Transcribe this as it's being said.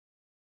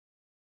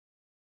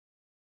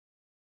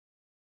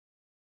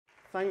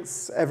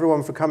Thanks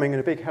everyone for coming, and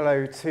a big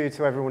hello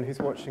to everyone who's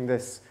watching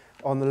this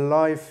on the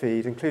live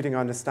feed, including,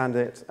 I understand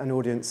it, an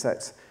audience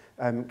at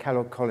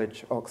Kellogg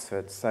College,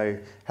 Oxford. So,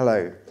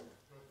 hello.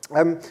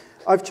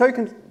 I've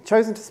chosen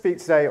to speak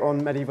today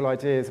on medieval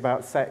ideas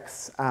about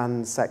sex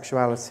and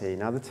sexuality.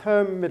 Now, the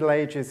term Middle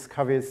Ages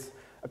covers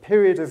a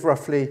period of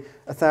roughly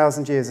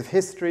 1,000 years of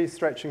history,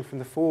 stretching from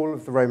the fall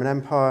of the Roman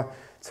Empire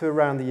to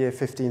around the year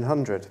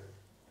 1500.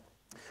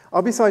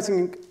 I'll be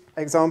citing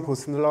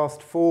examples from the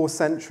last 4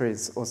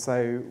 centuries or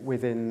so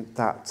within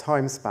that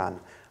time span.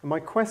 And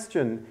my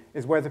question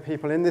is whether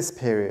people in this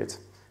period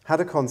had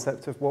a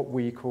concept of what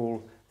we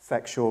call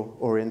sexual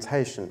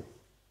orientation.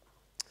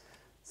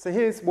 So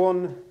here's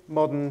one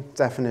modern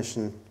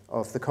definition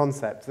of the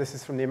concept. This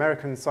is from the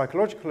American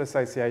Psychological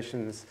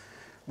Association's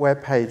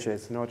web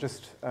pages, and I'll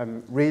just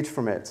read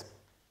from it.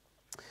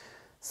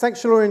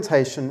 Sexual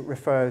orientation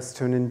refers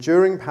to an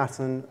enduring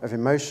pattern of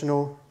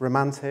emotional,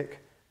 romantic,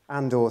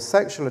 and/or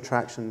sexual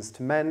attractions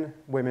to men,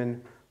 women,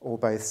 or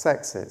both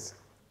sexes.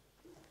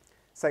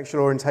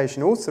 Sexual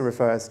orientation also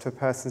refers to a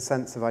person's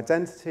sense of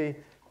identity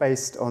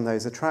based on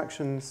those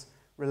attractions,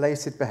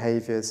 related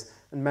behaviours,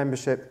 and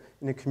membership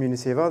in a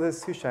community of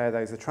others who share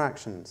those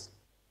attractions.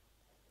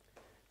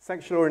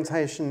 Sexual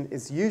orientation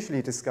is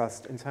usually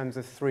discussed in terms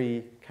of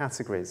 3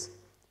 categories: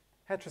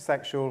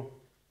 heterosexual,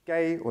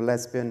 gay or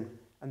lesbian,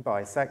 and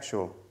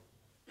bisexual.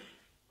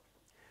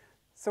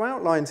 So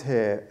outlined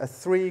here are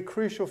 3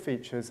 crucial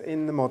features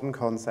in the modern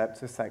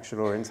concept of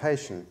sexual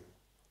orientation.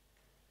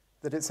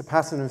 That it's a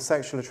pattern of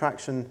sexual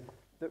attraction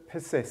that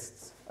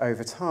persists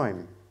over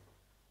time.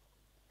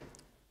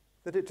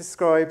 That it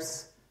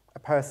describes a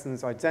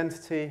person's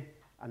identity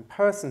and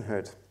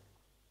personhood.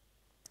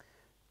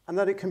 And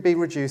that it can be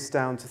reduced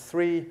down to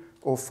 3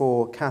 or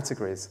 4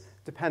 categories,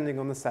 depending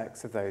on the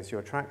sex of those you're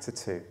attracted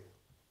to.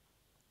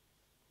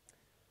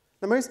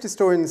 Now, most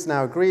historians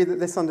now agree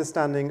that this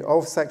understanding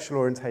of sexual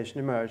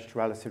orientation emerged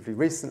relatively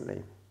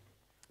recently.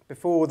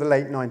 Before the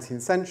late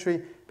 19th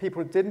century,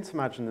 people didn't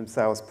imagine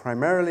themselves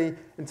primarily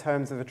in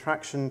terms of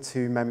attraction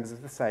to members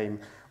of the same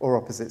or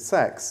opposite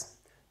sex.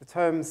 The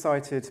term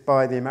cited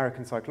by the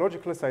American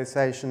Psychological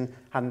Association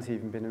hadn't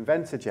even been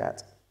invented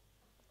yet.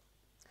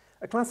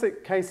 A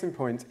classic case in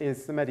point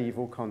is the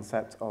medieval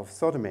concept of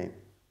sodomy.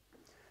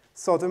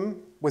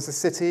 Sodom was a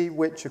city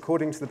which,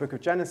 according to the book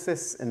of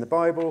Genesis in the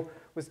Bible,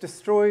 was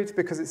destroyed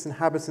because its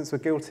inhabitants were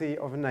guilty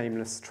of a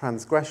nameless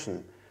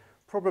transgression,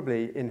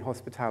 probably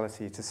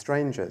inhospitality to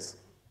strangers.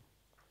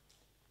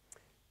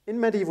 In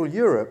medieval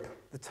Europe,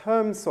 the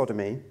term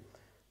sodomy,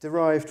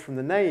 derived from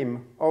the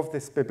name of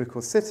this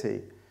biblical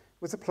city,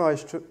 was applied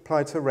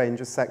to a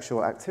range of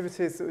sexual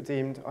activities that were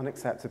deemed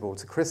unacceptable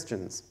to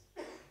Christians.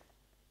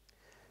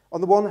 On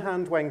the one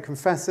hand, when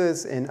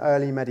confessors in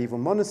early medieval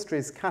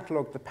monasteries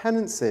catalogued the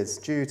penances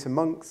due to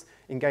monks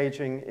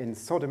engaging in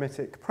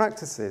sodomitic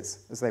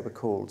practices, as they were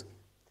called,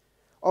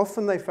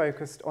 often they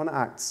focused on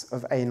acts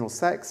of anal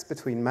sex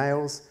between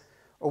males,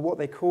 or what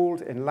they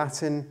called in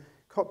Latin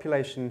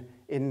copulation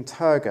in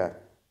terga,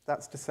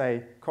 that's to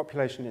say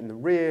copulation in the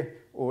rear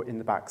or in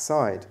the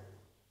backside.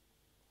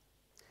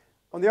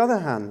 On the other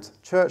hand,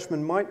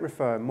 churchmen might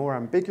refer more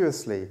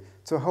ambiguously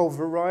to a whole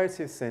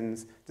variety of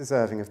sins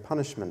deserving of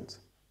punishment.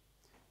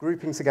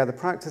 Grouping together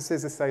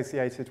practices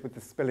associated with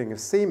the spilling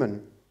of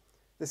semen,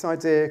 this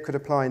idea could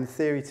apply in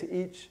theory to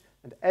each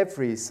and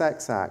every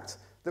sex act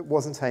that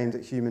wasn't aimed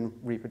at human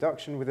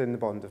reproduction within the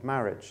bond of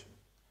marriage.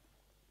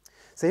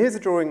 So here's a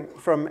drawing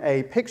from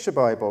a picture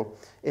Bible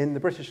in the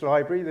British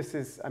Library. This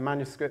is a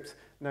manuscript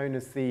known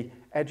as the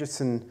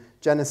Egerton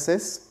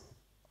Genesis.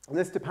 And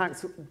this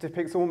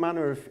depicts all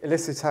manner of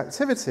illicit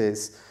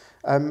activities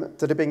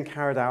that are being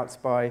carried out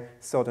by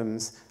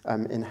Sodom's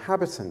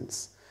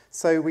inhabitants.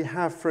 So we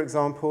have, for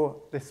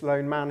example, this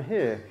lone man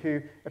here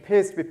who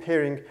appears to be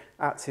peering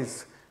at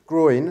his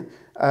groin,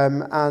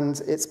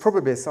 and it's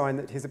probably a sign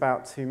that he's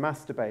about to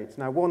masturbate.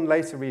 Now, one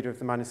later reader of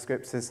the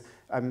manuscripts has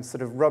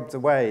sort of rubbed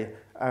away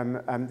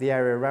the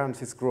area around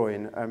his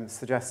groin,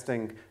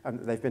 suggesting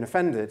that they've been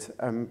offended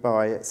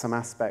by some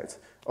aspect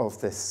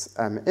of this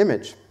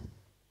image.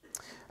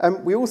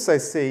 We also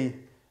see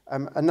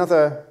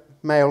another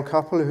male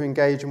couple who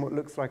engage in what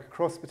looks like a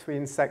cross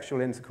between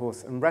sexual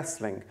intercourse and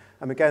wrestling.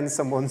 Again,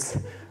 someone's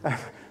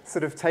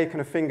sort of taken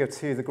a finger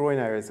to the groin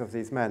areas of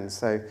these men,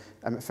 so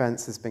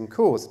offence has been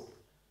caused.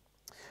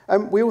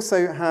 We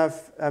also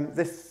have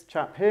this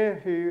chap here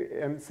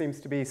who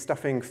seems to be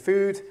stuffing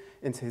food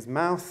into his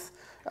mouth,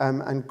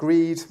 and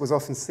greed was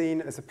often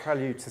seen as a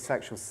prelude to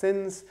sexual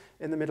sins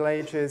in the Middle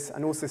Ages,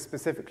 and also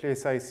specifically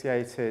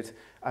associated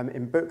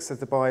in books of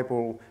the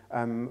Bible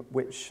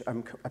which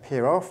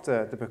appear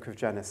after the book of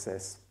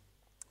Genesis.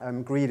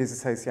 Greed is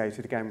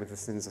associated again with the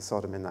sins of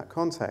Sodom in that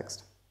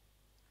context.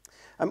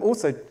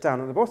 Also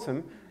down at the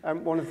bottom,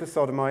 one of the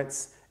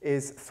Sodomites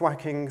is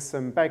thwacking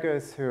some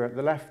beggars who are at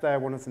the left there.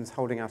 One of them is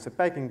holding out a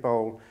begging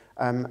bowl,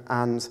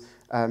 and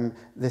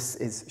this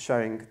is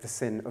showing the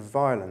sin of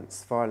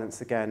violence.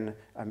 Violence, again,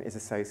 is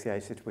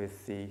associated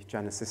with the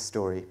Genesis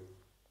story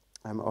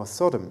of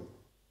Sodom.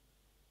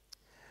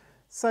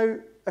 So,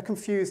 a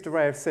confused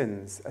array of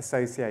sins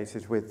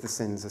associated with the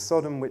sins of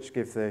Sodom, which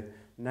give the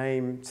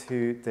name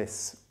to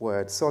this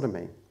word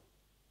sodomy.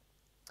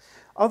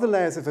 Other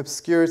layers of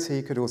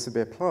obscurity could also be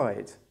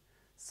applied.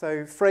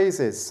 So,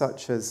 phrases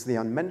such as the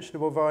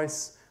unmentionable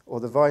vice or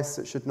the vice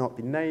that should not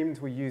be named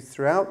were used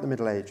throughout the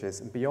Middle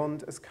Ages and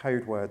beyond as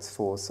code words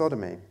for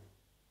sodomy.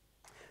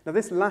 Now,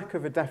 this lack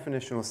of a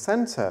definitional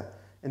centre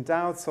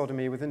endowed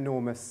sodomy with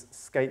enormous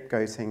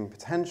scapegoating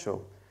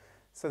potential,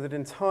 so that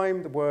in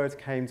time the word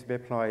came to be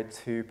applied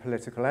to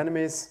political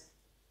enemies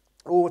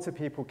or to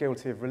people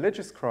guilty of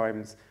religious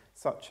crimes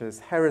such as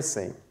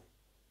heresy.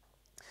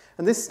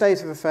 And this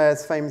state of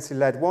affairs famously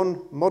led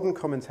one modern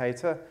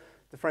commentator,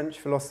 the French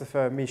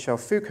philosopher Michel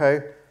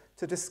Foucault,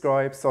 to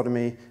describe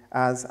sodomy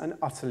as an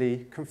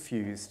utterly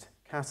confused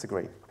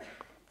category.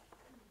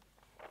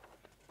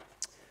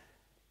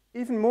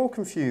 Even more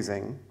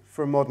confusing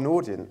for a modern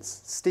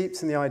audience,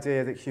 steeped in the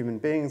idea that human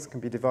beings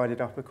can be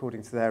divided up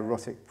according to their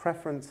erotic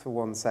preference for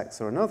one sex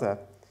or another,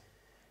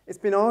 it's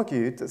been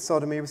argued that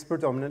sodomy was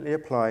predominantly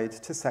applied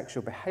to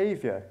sexual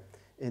behaviour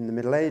in the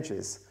Middle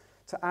Ages,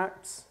 to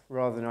acts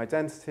rather than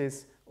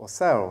identities or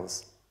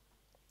selves.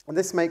 And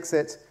this makes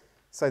it,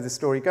 so the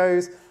story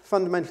goes,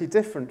 fundamentally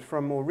different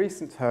from more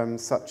recent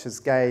terms such as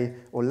gay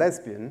or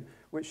lesbian,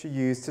 which are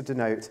used to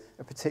denote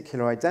a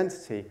particular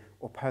identity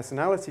or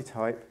personality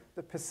type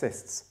that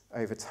persists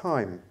over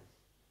time.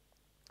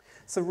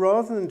 So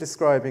rather than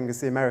describing,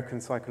 as the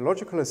American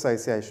Psychological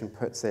Association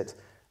puts it,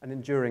 an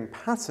enduring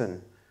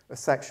pattern of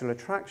sexual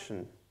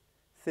attraction,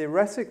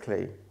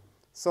 theoretically,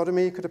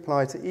 sodomy could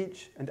apply to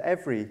each and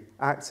every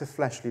act of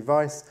fleshly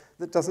vice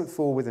that doesn't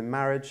fall within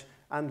marriage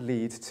and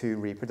lead to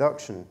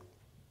reproduction.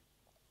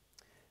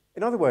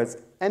 In other words,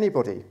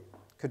 anybody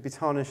could be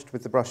tarnished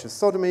with the brush of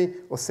sodomy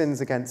or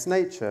sins against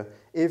nature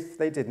if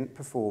they didn't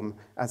perform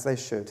as they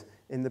should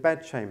in the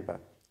bedchamber,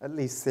 at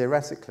least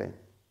theoretically.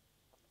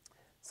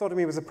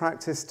 Sodomy was a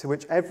practice to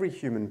which every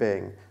human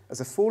being,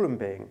 as a fallen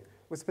being,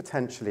 was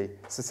potentially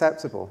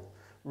susceptible,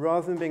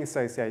 rather than being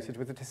associated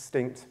with a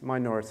distinct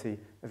minority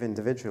of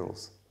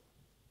individuals.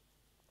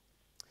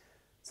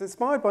 So,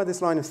 inspired by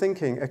this line of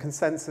thinking, a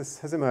consensus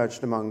has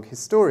emerged among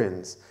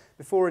historians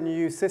before a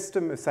new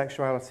system of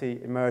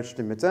sexuality emerged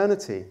in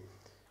modernity,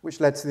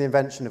 which led to the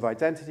invention of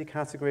identity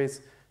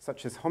categories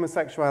such as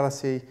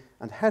homosexuality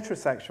and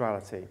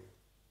heterosexuality.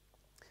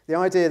 The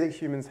idea that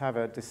humans have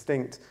a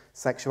distinct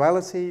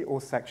sexuality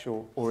or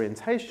sexual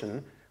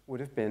orientation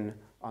would have been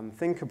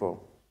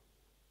unthinkable.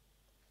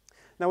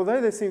 Now,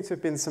 although there seem to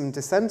have been some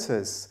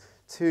dissenters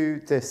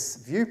to this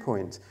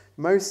viewpoint,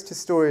 most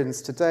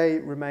historians today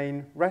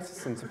remain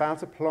reticent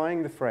about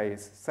applying the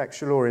phrase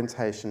sexual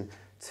orientation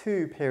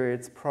to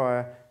periods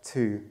prior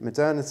to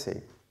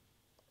modernity.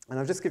 And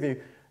I'll just give you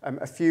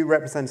a few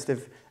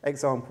representative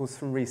examples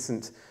from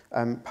recent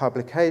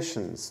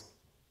publications.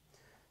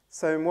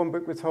 So in one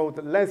book we're told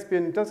that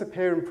lesbian does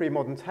appear in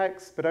pre-modern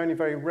texts, but only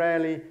very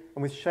rarely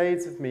and with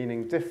shades of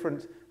meaning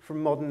different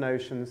from modern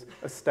notions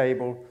of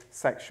stable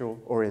sexual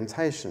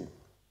orientation.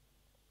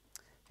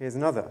 Here's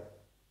another.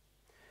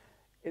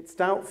 It's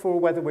doubtful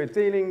whether we're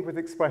dealing with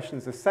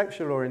expressions of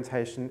sexual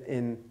orientation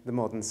in the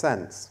modern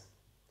sense.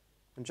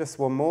 And just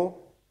one more.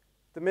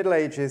 The Middle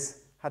Ages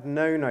had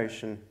no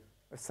notion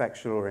of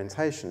sexual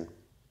orientation.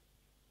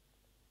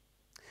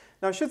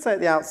 Now, I should say at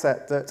the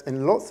outset that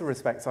in lots of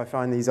respects I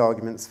find these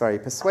arguments very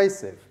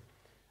persuasive.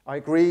 I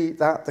agree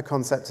that the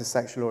concept of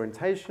sexual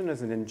orientation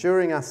as an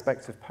enduring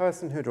aspect of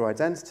personhood or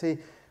identity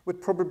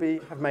would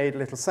probably have made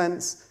little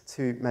sense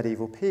to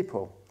medieval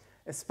people,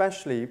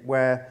 especially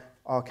where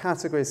our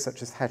categories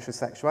such as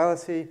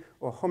heterosexuality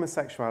or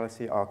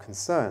homosexuality are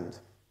concerned.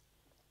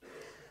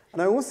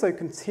 And I also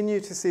continue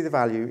to see the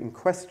value in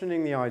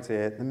questioning the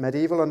idea that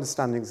medieval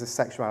understandings of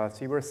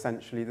sexuality were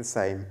essentially the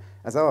same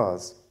as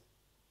ours.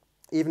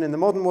 Even in the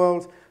modern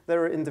world,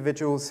 there are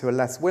individuals who are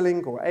less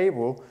willing or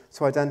able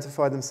to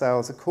identify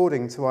themselves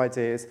according to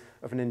ideas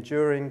of an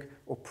enduring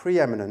or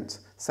preeminent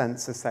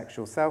sense of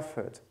sexual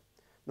selfhood.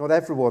 Not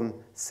everyone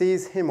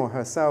sees him or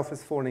herself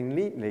as falling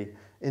neatly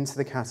into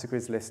the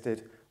categories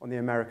listed on the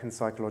American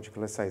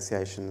Psychological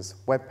Association's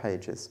web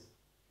pages.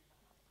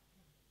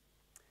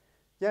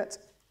 Yet,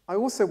 I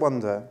also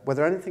wonder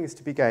whether anything is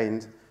to be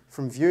gained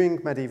from viewing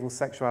medieval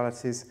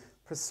sexualities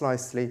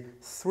precisely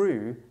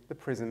through the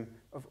prism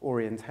of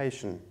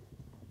orientation.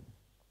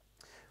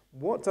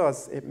 What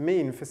does it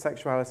mean for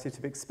sexuality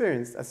to be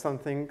experienced as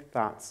something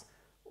that's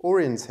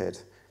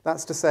oriented?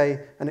 That's to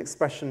say, an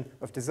expression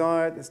of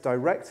desire that's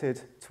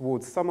directed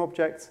towards some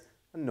object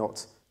and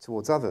not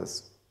towards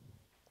others.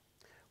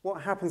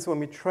 What happens when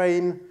we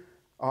train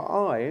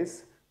our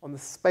eyes on the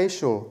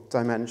spatial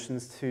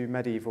dimensions to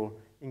medieval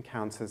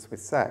encounters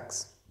with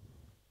sex?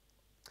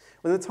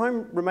 Well, in the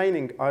time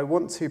remaining, I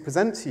want to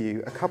present to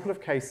you a couple of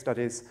case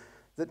studies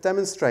that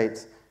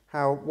demonstrate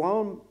how,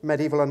 while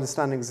medieval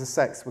understandings of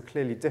sex were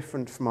clearly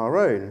different from our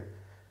own,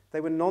 they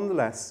were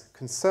nonetheless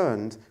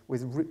concerned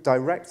with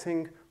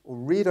directing or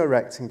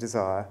redirecting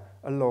desire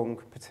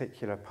along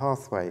particular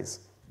pathways.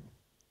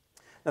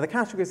 Now, the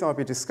categories I'll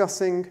be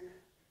discussing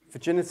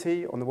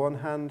virginity on the one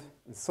hand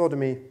and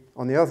sodomy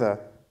on the other,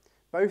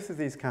 both of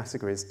these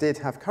categories did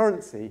have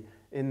currency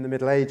in the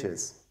Middle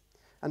Ages,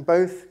 and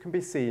both can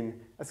be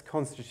seen as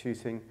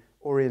constituting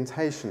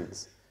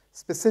orientations,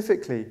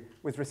 specifically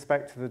with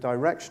respect to the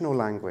directional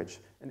language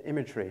and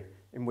imagery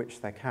in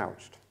which they're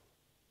couched.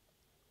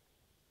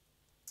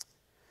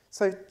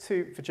 So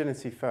to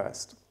virginity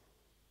first.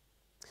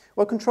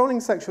 Well,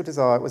 controlling sexual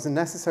desire was a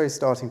necessary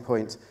starting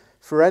point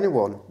for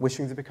anyone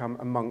wishing to become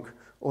a monk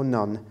or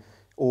nun,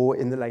 or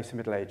in the later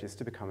Middle Ages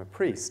to become a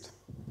priest.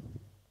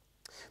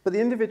 But the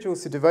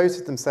individuals who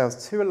devoted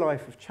themselves to a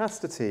life of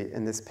chastity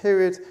in this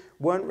period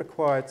weren't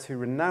required to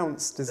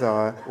renounce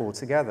desire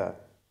altogether.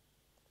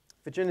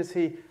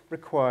 Virginity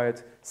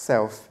required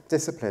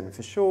self-discipline,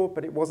 for sure,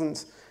 but it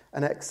wasn't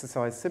an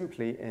exercise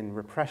simply in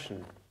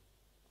repression.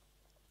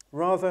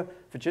 Rather,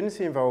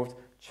 virginity involved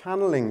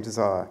channeling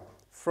desire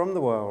from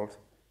the world,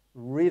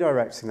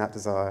 redirecting that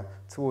desire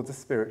towards a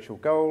spiritual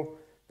goal,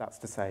 that's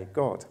to say,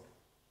 God.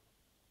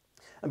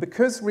 And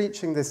because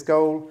reaching this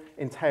goal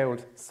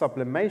entailed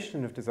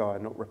sublimation of desire,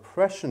 not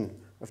repression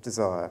of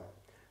desire,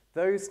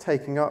 those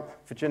taking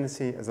up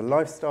virginity as a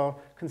lifestyle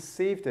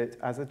conceived it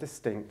as a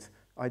distinct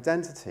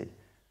identity,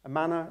 a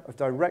manner of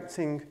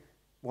directing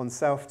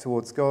oneself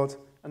towards God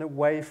and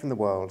away from the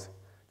world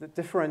that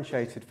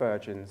differentiated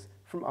virgins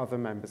from other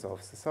members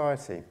of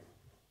society.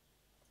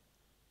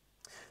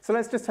 So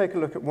let's just take a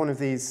look at one of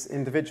these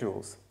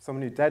individuals,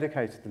 someone who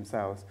dedicated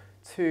themselves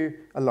to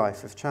a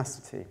life of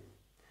chastity.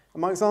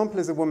 And my example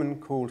is a woman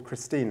called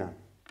Christina,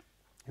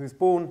 who was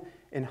born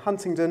in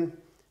Huntingdon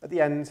at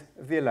the end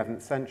of the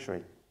 11th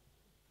century,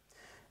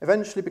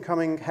 eventually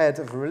becoming head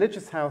of a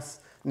religious house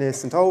near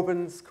St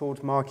Albans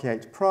called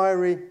Markyate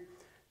Priory.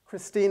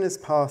 Christina's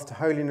path to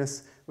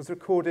holiness was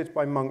recorded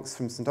by monks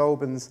from St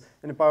Albans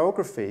in a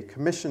biography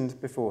commissioned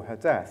before her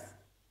death.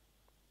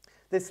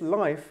 This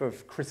life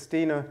of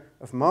Christina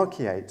of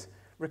Markyate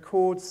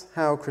records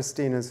how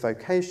Christina's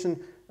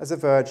vocation as a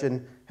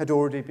virgin had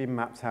already been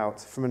mapped out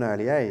from an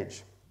early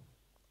age.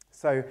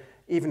 So,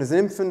 even as an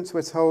infant,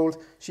 we're told,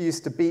 she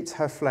used to beat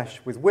her flesh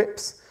with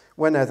whips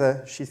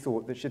whenever she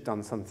thought that she'd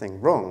done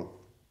something wrong.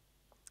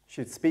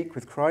 She'd speak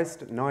with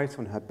Christ at night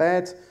on her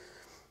bed,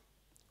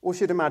 or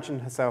she'd imagine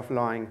herself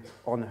lying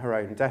on her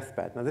own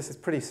deathbed. Now, this is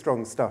pretty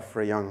strong stuff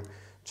for a young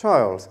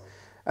child.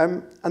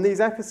 And these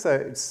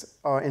episodes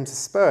are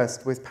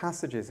interspersed with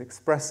passages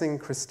expressing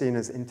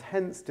Christina's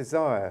intense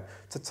desire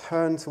to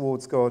turn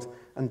towards God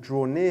and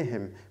draw near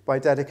him by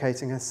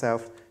dedicating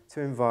herself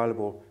to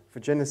inviolable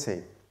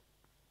virginity.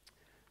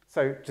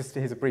 So just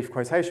here's a brief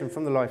quotation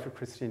from the life of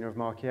Christina of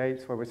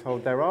Markyate, where we're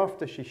told,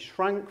 thereafter she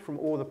shrank from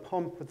all the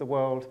pomp of the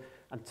world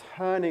and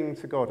turning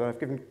to God. And I've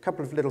given a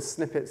couple of little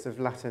snippets of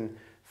Latin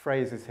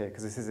phrases here,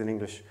 because this is an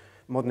English,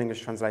 modern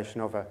English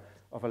translation of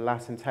a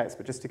Latin text,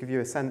 but just to give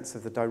you a sense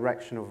of the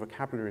directional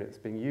vocabulary that's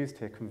being used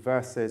here,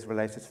 converses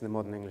related to the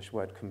modern English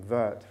word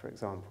convert, for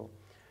example.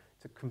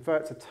 To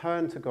convert, to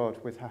turn to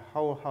God with her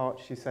whole heart,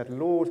 she said,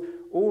 Lord,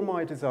 all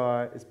my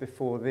desire is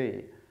before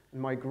thee,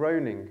 and my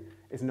groaning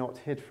is not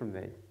hid from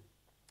thee.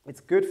 It's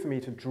good for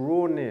me to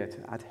draw near,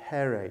 to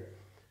adhere,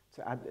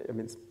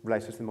 it's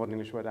related to the modern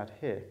English word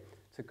adhere,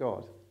 to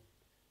God.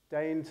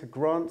 Deign to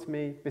grant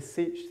me,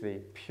 beseech thee,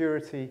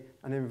 purity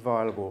and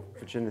inviolable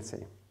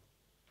virginity.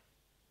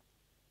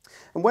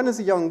 And when as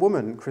a young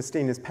woman,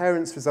 Christina's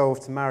parents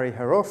resolved to marry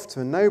her off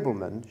to a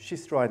nobleman, she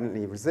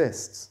stridently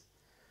resists.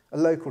 A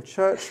local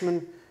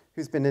churchman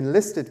who's been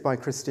enlisted by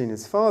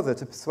Christina's father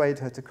to persuade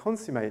her to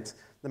consummate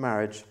the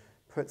marriage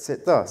puts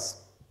it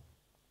thus.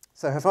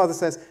 So her father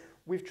says,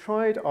 we've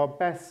tried our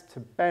best to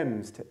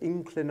bend, to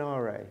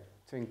inclinare,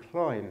 to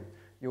incline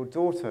your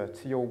daughter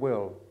to your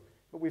will,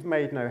 but we've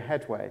made no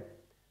headway.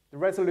 The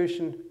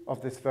resolution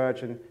of this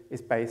virgin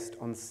is based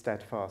on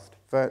steadfast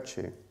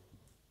virtue.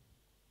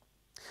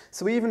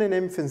 So even in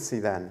infancy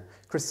then,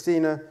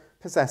 Christina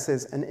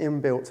possesses an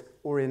inbuilt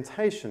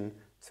orientation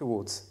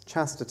towards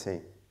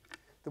chastity.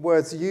 The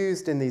words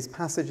used in these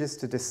passages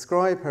to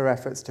describe her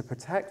efforts to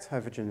protect her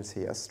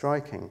virginity are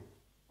striking.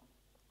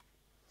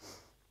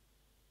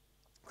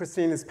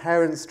 Christina's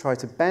parents try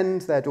to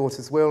bend their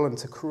daughter's will and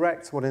to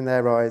correct what in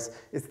their eyes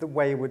is the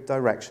wayward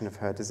direction of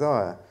her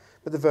desire,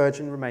 but the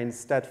virgin remains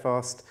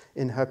steadfast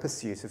in her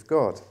pursuit of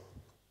God.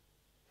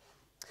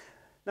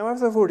 Now,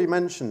 as I've already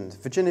mentioned,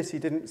 virginity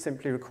didn't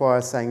simply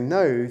require saying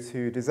no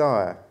to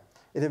desire.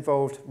 It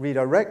involved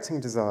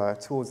redirecting desire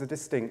towards a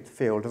distinct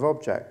field of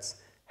objects,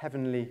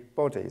 heavenly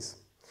bodies,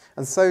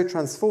 and so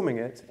transforming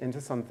it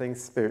into something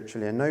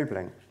spiritually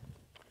ennobling.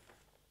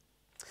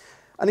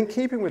 And in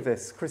keeping with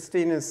this,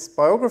 Christina's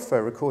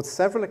biographer records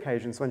several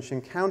occasions when she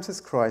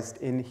encounters Christ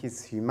in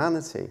his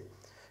humanity.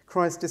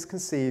 Christ is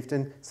conceived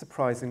in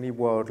surprisingly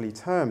worldly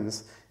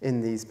terms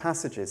in these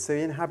passages. So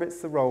he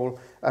inhabits the role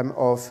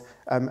of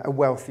a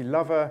wealthy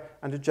lover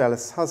and a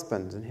jealous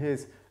husband. And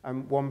here's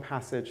one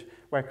passage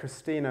where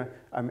Christina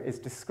is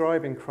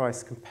describing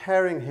Christ,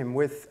 comparing him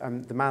with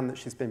the man that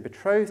she's been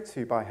betrothed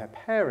to by her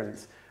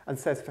parents, and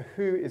says, for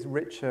who is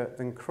richer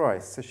than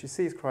Christ? So she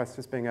sees Christ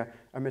as being a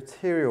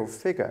material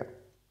figure.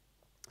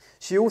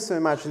 She also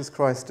imagines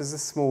Christ as a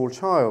small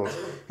child,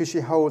 who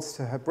she holds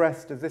to her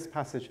breast, as this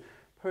passage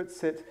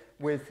puts it,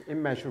 with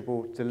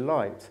immeasurable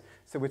delight.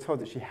 So we're told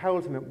that she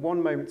held him at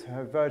one moment to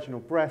her virginal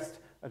breast,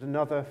 at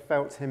another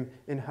felt him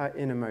in her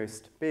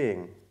innermost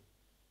being.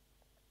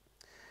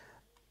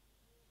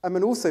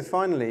 And also,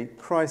 finally,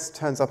 Christ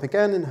turns up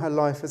again in her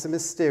life as a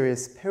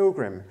mysterious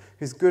pilgrim,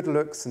 whose good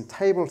looks and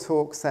table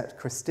talk set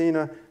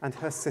Christina and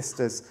her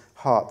sisters'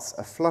 hearts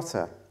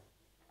aflutter.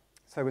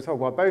 So we're told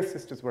while both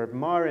sisters were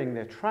admiring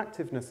the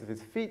attractiveness of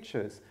his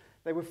features,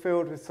 they were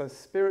filled with such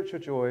spiritual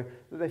joy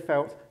that they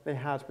felt they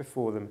had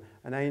before them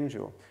an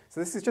angel. So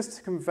this is just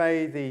to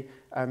convey the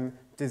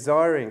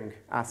desiring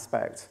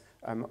aspect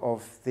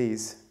of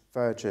these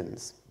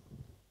virgins.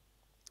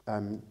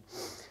 And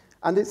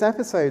it's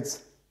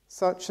episodes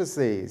such as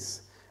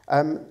these,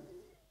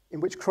 in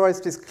which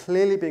Christ is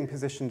clearly being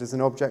positioned as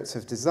an object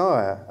of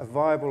desire, a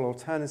viable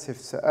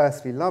alternative to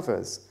earthly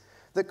lovers,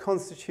 that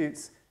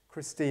constitutes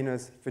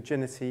Christina's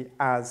virginity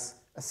as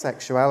a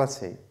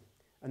sexuality,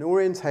 an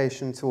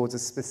orientation towards a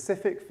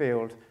specific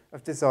field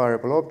of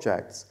desirable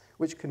objects,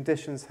 which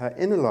conditions her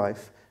inner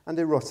life and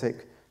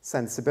erotic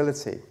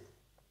sensibility.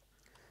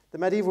 The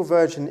medieval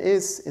virgin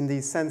is, in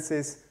these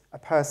senses, a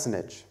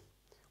personage,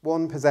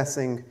 one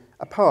possessing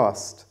a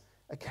past,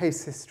 a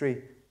case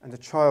history, and a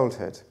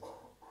childhood.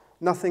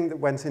 Nothing that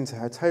went into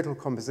her total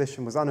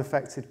composition was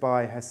unaffected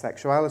by her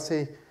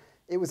sexuality.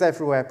 It was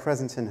everywhere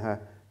present in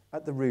her,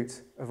 at the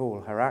root of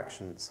all her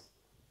actions.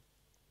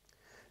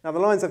 Now, the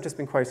lines I've just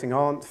been quoting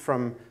aren't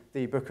from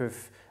the book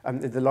of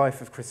The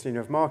Life of Christina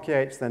of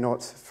Markiate. They're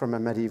not from a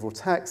medieval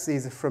text.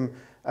 These are from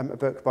a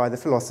book by the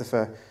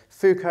philosopher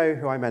Foucault,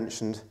 who I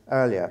mentioned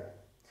earlier.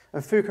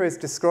 And Foucault is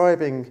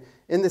describing,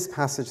 in this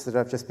passage that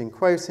I've just been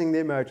quoting, the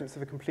emergence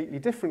of a completely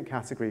different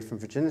category from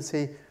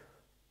virginity.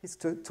 He's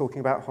talking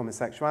about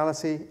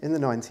homosexuality in the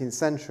 19th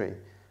century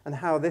and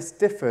how this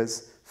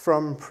differs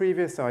from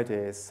previous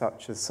ideas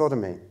such as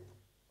sodomy.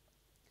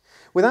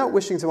 Without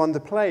wishing to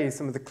underplay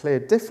some of the clear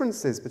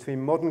differences between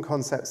modern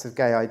concepts of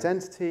gay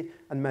identity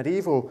and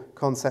medieval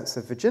concepts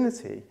of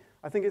virginity,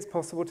 I think it's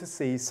possible to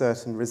see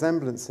certain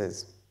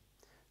resemblances.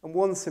 And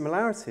one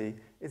similarity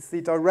is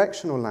the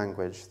directional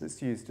language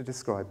that's used to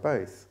describe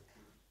both.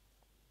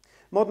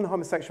 Modern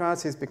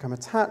homosexuality has become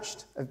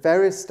attached at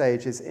various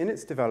stages in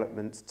its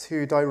development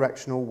to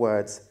directional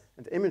words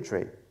and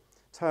imagery.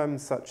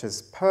 Terms such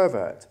as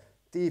pervert,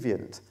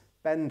 deviant,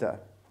 bender,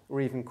 or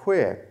even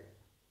queer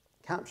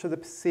capture the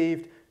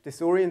perceived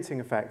disorienting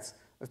effects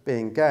of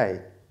being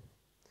gay.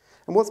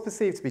 And what's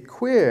perceived to be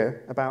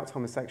queer about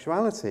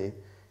homosexuality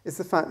is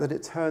the fact that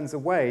it turns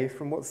away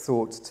from what's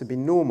thought to be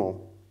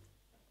normal.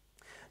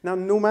 Now,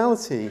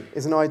 normality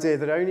is an idea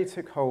that only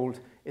took hold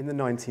in the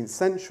 19th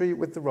century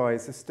with the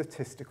rise of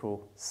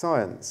statistical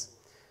science.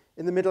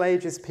 In the Middle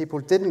Ages, people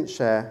didn't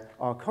share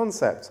our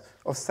concept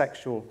of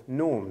sexual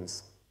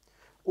norms.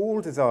 All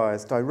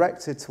desires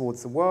directed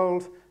towards the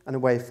world and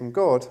away from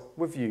God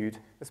were viewed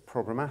as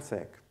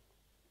problematic.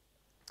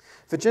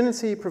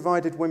 Virginity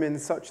provided women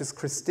such as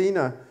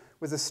Christina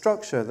with a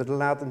structure that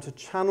allowed them to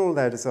channel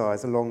their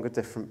desires along a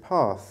different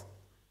path.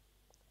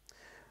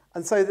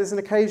 And so there's an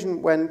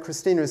occasion when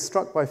Christina is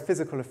struck by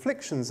physical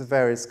afflictions of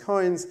various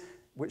kinds,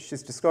 which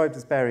she's described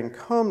as bearing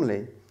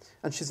calmly,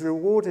 and she's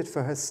rewarded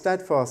for her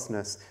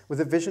steadfastness with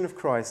a vision of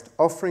Christ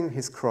offering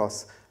his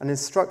cross and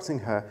instructing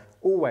her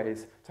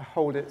always to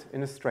hold it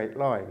in a straight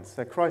line.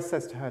 So Christ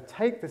says to her,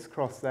 "Take this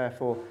cross,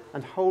 therefore,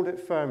 and hold it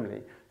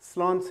firmly,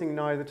 slanting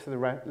neither to the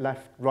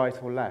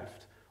right or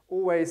left.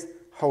 Always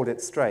hold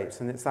it straight."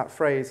 And it's that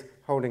phrase,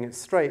 holding it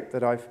straight,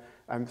 that I've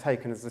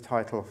taken as the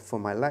title for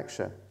my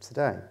lecture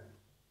today.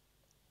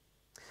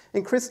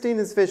 In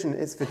Christina's vision,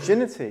 it's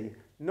virginity,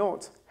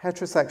 not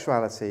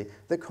heterosexuality,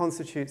 that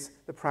constitutes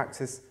the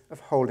practice of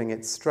holding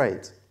it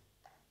straight.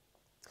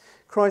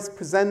 Christ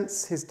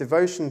presents his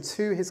devotion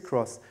to his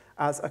cross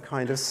as a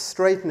kind of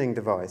straightening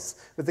device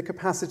with the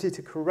capacity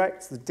to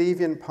correct the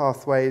deviant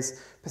pathways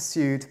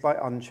pursued by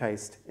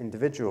unchaste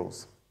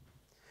individuals.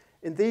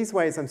 In these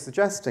ways, I'm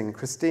suggesting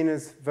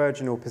Christina's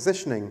virginal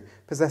positioning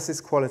possesses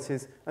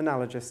qualities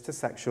analogous to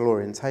sexual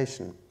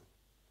orientation.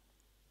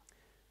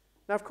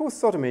 Now, of course,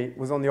 sodomy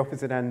was on the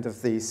opposite end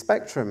of the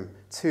spectrum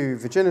to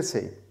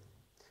virginity,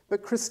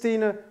 but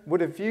Christina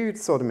would have viewed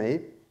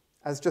sodomy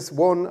as just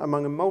one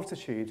among a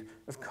multitude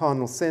of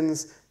carnal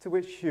sins to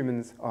which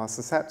humans are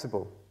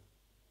susceptible.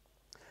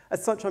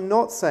 As such, I'm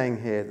not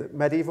saying here that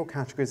medieval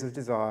categories of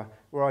desire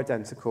were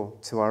identical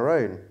to our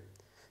own,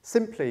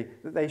 simply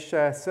that they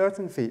share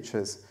certain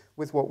features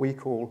with what we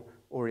call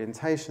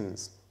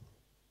orientations.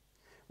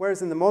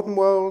 Whereas in the modern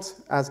world,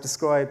 as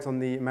described on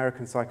the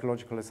American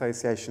Psychological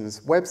Association's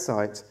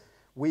website,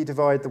 we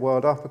divide the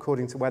world up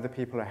according to whether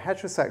people are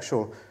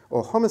heterosexual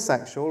or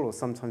homosexual, or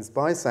sometimes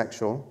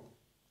bisexual.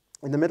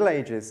 In the Middle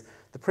Ages,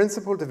 the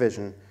principal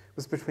division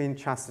was between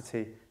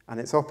chastity and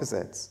its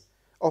opposites,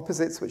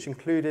 opposites which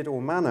included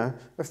all manner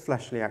of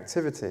fleshly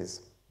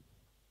activities.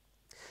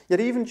 Yet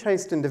even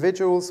chaste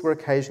individuals were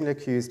occasionally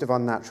accused of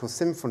unnatural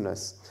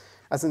sinfulness,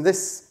 as in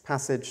this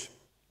passage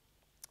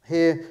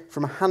Here,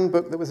 from a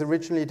handbook that was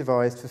originally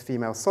devised for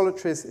female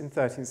solitaries in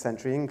 13th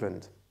century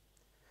England.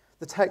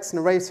 The text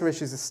narrator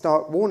issues a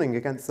stark warning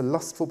against the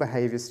lustful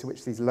behaviours to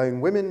which these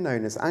lone women,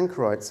 known as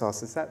anchorites, are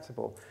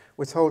susceptible.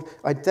 We're told,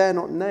 "I dare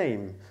not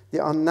name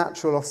the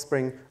unnatural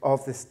offspring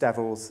of this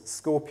devil's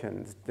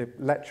scorpion." The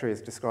lechery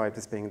is described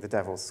as being the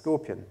devil's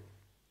scorpion.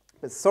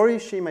 "But sorry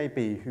she may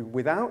be, who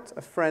without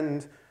a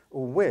friend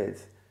or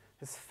with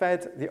has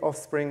fed the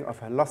offspring of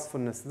her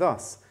lustfulness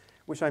thus,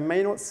 which I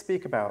may not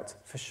speak about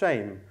for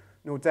shame,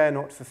 nor dare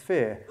not for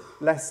fear,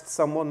 lest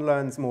someone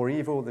learns more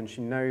evil than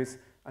she knows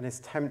and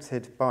is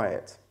tempted by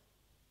it."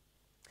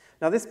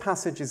 Now, this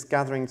passage is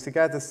gathering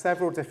together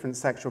several different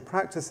sexual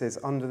practices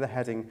under the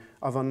heading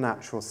of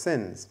unnatural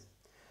sins.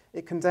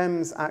 It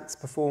condemns acts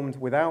performed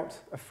without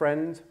a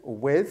friend or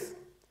with,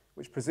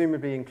 which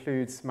presumably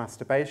includes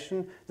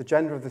masturbation. The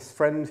gender of this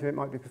friend who it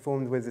might be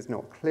performed with is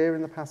not clear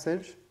in the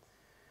passage.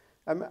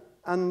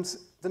 And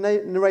the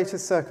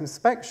narrator's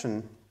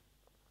circumspection,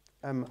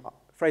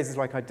 phrases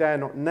like "I dare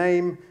not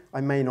name,"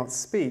 "I may not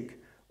speak,"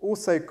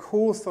 also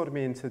call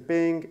sodomy into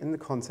being in the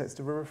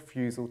context of a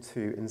refusal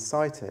to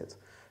incite it.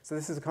 So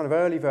this is a kind of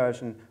early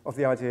version of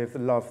the idea of the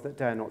love that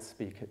dare not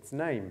speak its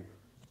name.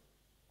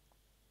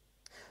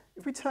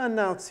 If we turn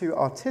now to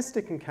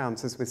artistic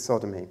encounters with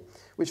sodomy,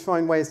 which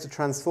find ways to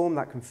transform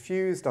that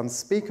confused,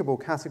 unspeakable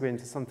category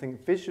into something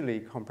visually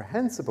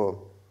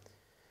comprehensible,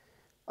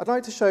 I'd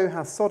like to show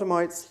how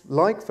sodomites,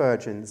 like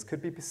virgins,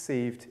 could be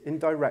perceived in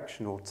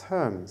directional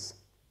terms.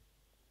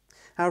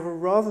 However,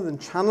 rather than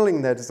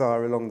channeling their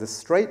desire along the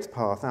straight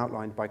path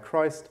outlined by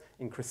Christ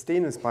in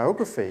Christina's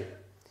biography,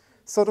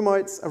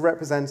 sodomites are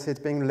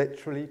represented being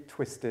literally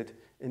twisted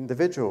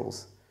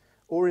individuals,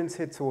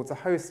 oriented towards a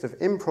host of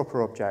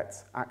improper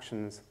objects,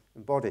 actions,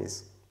 and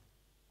bodies.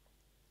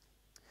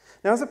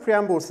 Now, as a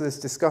preamble to this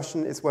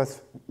discussion, it's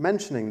worth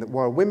mentioning that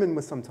while women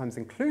were sometimes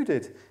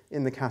included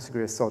in the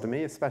category of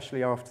sodomy,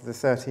 especially after the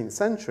 13th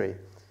century,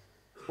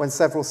 when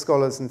several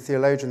scholars and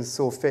theologians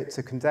saw fit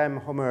to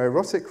condemn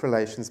homoerotic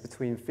relations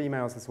between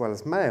females as well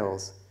as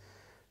males,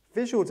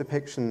 visual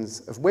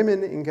depictions of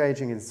women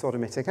engaging in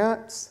sodomitic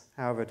acts,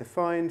 however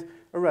defined,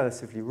 are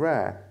relatively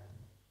rare.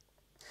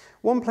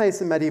 One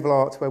place in medieval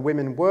art where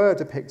women were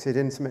depicted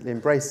intimately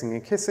embracing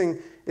and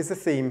kissing is the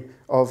theme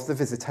of the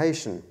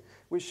Visitation,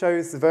 which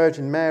shows the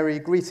Virgin Mary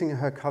greeting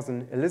her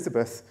cousin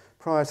Elizabeth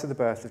prior to the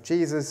birth of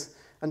Jesus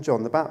and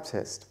John the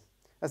Baptist,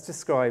 as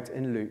described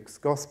in Luke's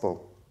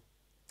Gospel.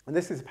 And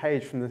this is a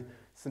page from the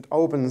St.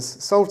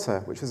 Albans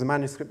Psalter, which was a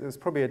manuscript that was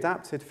probably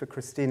adapted for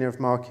Christina of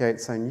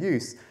Marquiate's own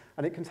use,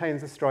 and it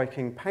contains a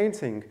striking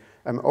painting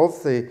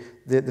of the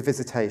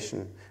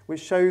Visitation,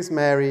 which shows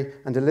Mary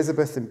and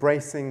Elizabeth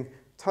embracing,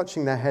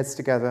 touching their heads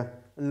together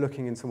and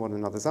looking into one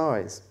another's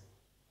eyes.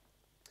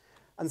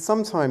 And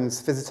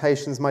sometimes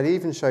visitations might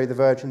even show the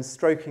Virgin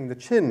stroking the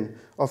chin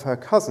of her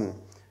cousin,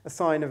 a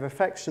sign of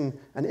affection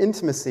and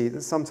intimacy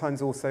that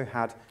sometimes also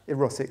had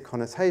erotic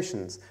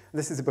connotations.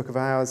 This is a book of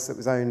hours that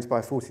was owned by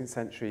a 14th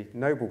century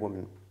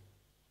noblewoman.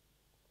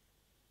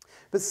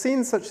 But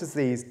scenes such as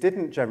these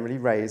didn't generally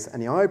raise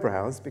any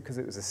eyebrows because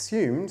it was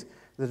assumed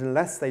that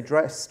unless they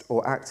dressed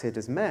or acted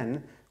as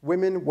men,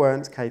 women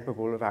weren't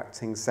capable of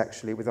acting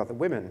sexually with other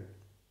women.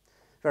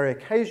 Very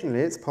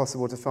occasionally, it's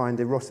possible to find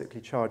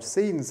erotically charged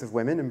scenes of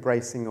women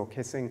embracing or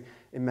kissing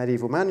in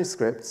medieval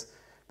manuscripts,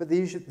 but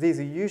these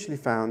are usually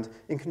found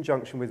in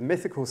conjunction with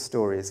mythical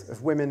stories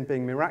of women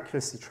being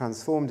miraculously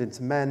transformed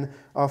into men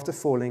after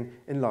falling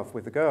in love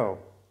with a girl.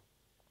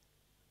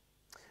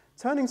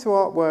 Turning to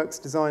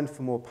artworks designed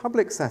for more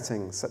public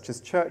settings, such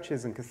as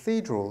churches and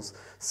cathedrals,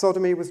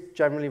 sodomy was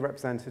generally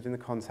represented in the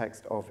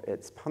context of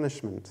its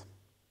punishment.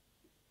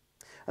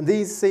 And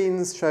these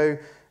scenes show,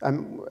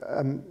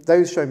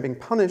 those shown being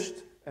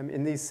punished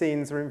in these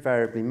scenes are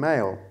invariably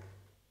male.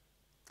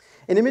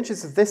 In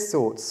images of this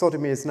sort,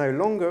 sodomy is no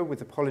longer,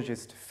 with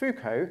apologist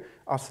Foucault,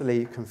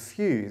 utterly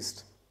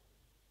confused.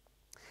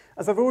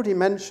 As I've already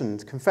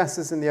mentioned,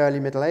 confessors in the early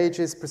Middle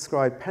Ages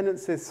prescribed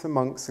penances for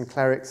monks and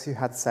clerics who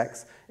had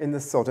sex in the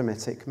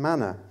sodomitic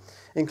manner,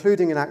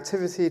 including an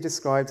activity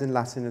described in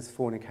Latin as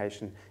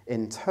fornication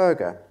in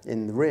terga,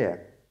 in the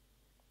rear.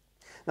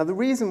 Now, the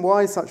reason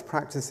why such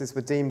practices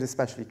were deemed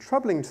especially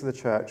troubling to the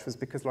church was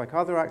because, like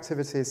other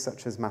activities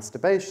such as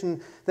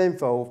masturbation, they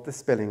involved the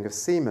spilling of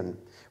semen,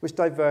 which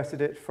diverted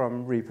it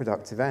from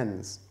reproductive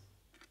ends.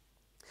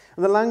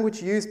 And the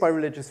language used by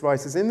religious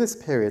writers in this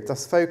period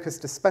thus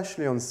focused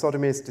especially on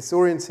sodomy's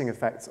disorienting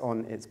effects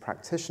on its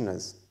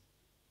practitioners.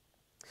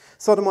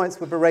 Sodomites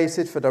were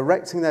berated for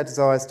directing their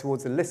desires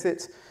towards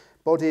illicit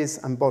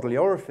bodies and bodily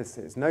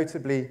orifices,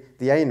 notably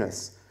the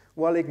anus,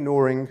 while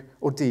ignoring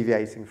or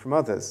deviating from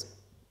others.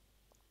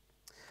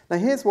 Now,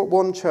 here's what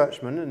one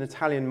churchman, an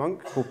Italian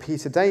monk called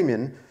Peter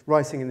Damian,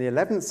 writing in the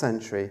 11th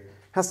century,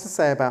 has to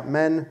say about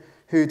men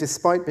who,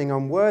 despite being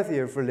unworthy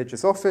of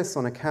religious office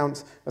on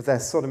account of their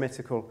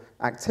sodomitical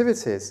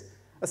activities,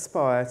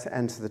 aspire to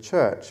enter the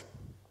church.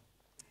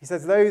 He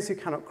says, those who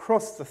cannot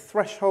cross the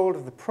threshold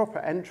of the proper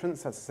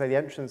entrance, that's to say the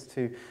entrance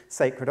to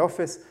sacred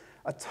office,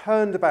 are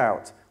turned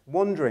about,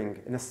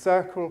 wandering in a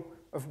circle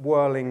of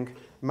whirling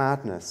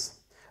madness.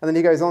 And then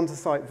he goes on to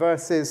cite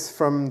verses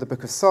from the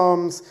book of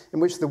Psalms in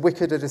which the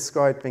wicked are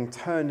described being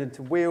turned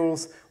into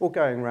wheels or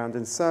going round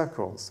in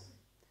circles.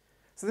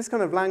 So this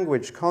kind of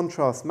language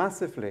contrasts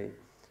massively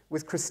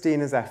with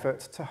Christina's effort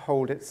to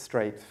hold it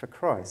straight for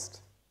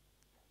Christ.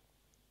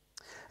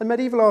 And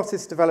medieval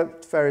artists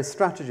developed various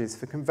strategies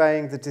for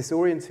conveying the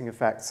disorienting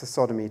effects of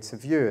sodomy to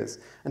viewers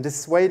and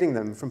dissuading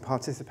them from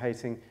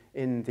participating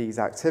in these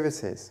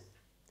activities.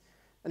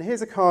 And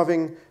here's a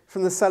carving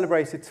from the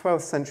celebrated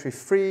 12th century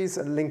frieze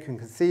at Lincoln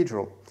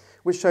Cathedral,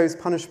 which shows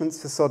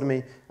punishments for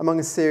sodomy among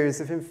a series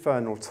of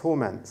infernal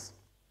torments.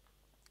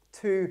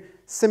 Two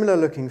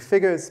similar-looking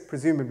figures,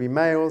 presumably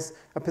males,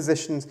 are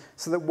positioned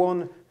so that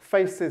one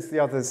faces the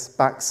other's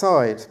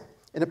backside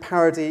in a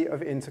parody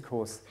of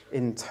intercourse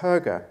in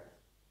turga.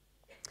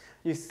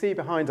 You see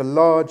behind a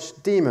large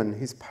demon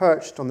who's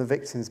perched on the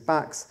victims'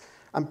 backs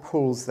and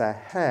pulls their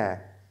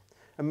hair.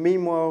 And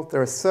meanwhile,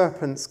 there are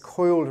serpents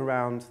coiled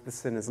around the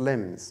sinner's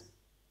limbs.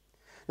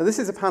 Now, this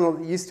is a panel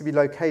that used to be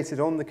located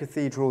on the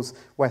cathedral's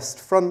west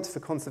front. For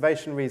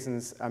conservation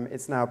reasons,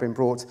 it's now been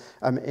brought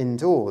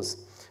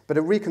indoors. But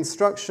a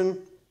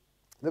reconstruction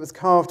that was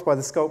carved by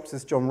the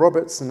sculptors John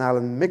Roberts and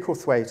Alan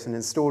Micklethwaite and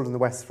installed on the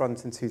west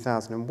front in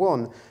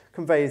 2001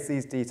 conveys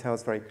these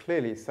details very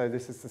clearly. So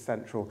this is the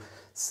central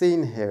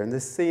scene here, and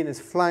this scene is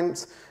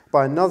flanked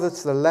by another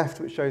to the left,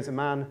 which shows a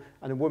man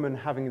and a woman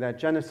having their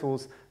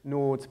genitals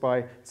gnawed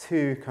by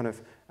two kind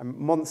of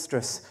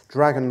monstrous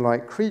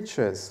dragon-like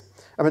creatures.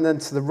 And then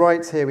to the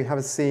right here, we have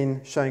a scene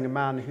showing a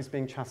man who's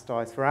being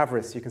chastised for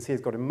avarice. You can see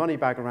he's got a money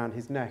bag around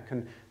his neck,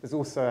 and there's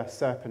also a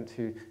serpent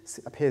who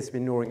appears to be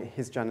gnawing at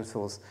his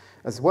genitals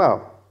as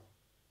well.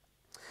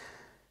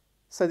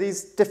 So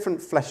these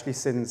different fleshly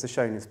sins are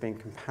shown as being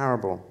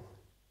comparable.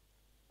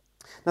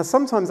 Now,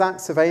 sometimes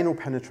acts of anal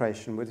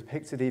penetration were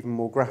depicted even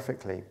more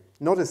graphically,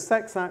 not as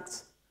sex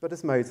acts, but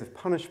as modes of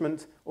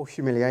punishment or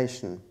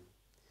humiliation.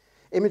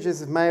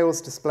 Images of males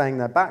displaying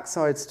their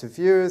backsides to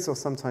viewers or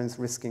sometimes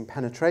risking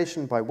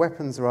penetration by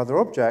weapons or other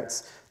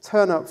objects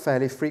turn up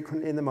fairly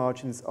frequently in the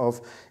margins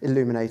of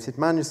illuminated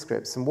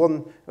manuscripts. And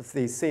one of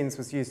these scenes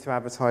was used to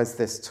advertise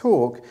this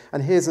talk,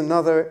 and here's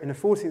another in a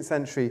 14th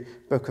century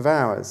book of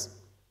Hours.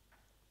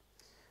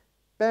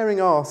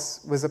 Bearing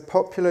arse was a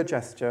popular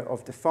gesture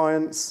of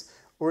defiance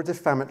or a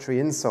defamatory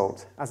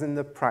insult, as in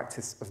the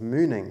practice of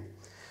mooning.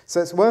 So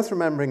it's worth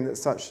remembering that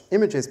such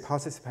images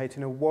participate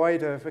in a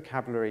wider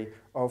vocabulary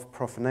of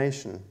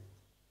profanation.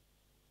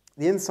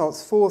 The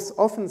insult's force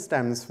often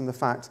stems from the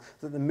fact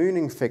that the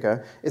mooning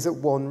figure is at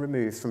one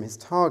remove from his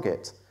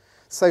target.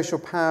 Social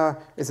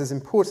power is as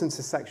important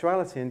as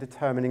sexuality in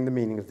determining the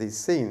meaning of these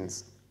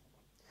scenes.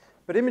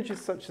 But images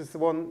such as the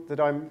one that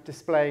I'm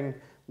displaying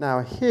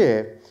now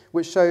here,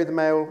 which show the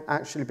male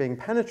actually being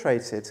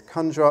penetrated,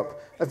 conjure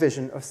up a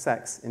vision of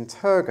sex in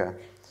turga.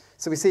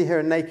 So we see here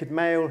a naked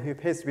male who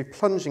appears to be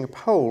plunging a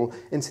pole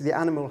into the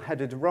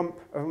animal-headed rump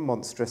of a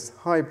monstrous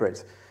hybrid,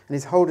 and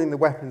he's holding the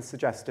weapon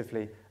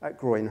suggestively at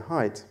groin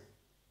height.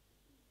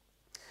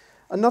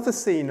 Another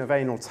scene of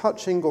anal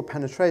touching or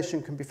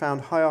penetration can be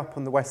found high up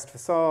on the west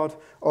facade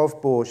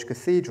of Bourges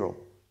Cathedral.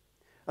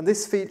 And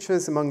this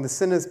features, among the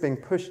sinners being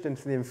pushed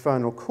into the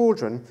infernal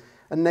cauldron,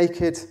 a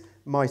naked,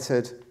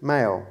 mitred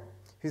male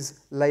who's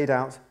laid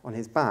out on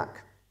his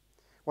back,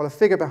 while a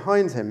figure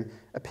behind him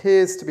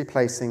appears to be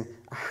placing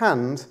a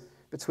hand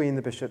between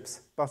the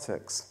bishop's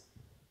buttocks.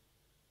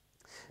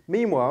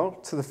 Meanwhile,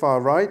 to the far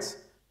right,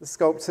 the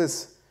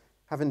sculptors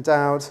have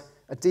endowed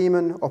a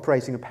demon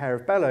operating a pair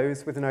of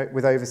bellows with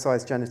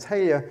oversized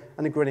genitalia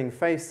and a grinning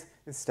face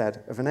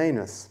instead of an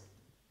anus.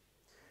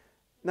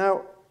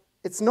 Now,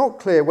 it's not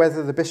clear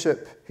whether the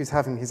bishop who's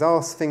having his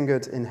arse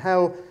fingered in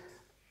hell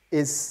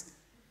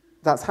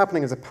that's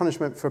happening as a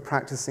punishment for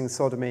practicing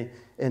sodomy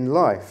in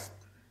life.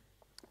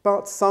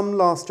 But some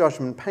Last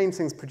Judgment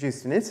paintings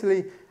produced in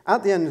Italy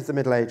at the end of the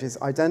Middle Ages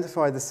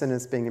identify the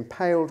sinners being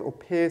impaled or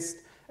pierced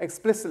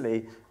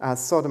explicitly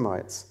as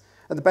sodomites.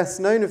 And the best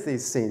known of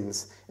these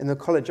scenes, in the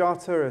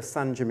Collegiata of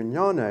San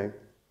Gimignano,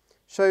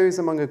 shows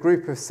among a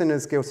group of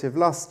sinners guilty of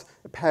lust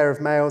a pair of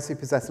males who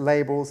possess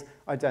labels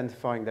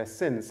identifying their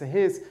sins. So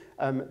here's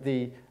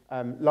the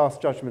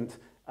Last Judgment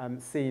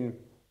scene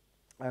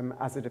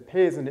as it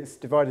appears, and it's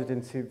divided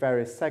into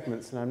various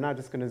segments. And I'm now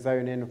just going to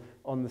zone in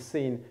on the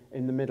scene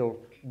in the middle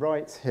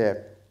right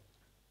here.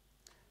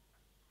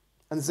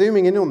 And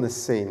zooming in on this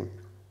scene,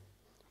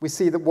 we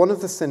see that one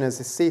of the sinners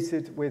is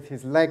seated with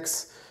his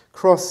legs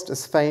crossed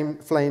as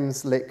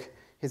flames lick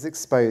his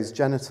exposed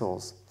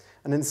genitals.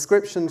 An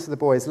inscription to the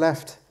boy's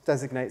left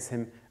designates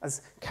him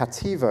as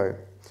cattivo.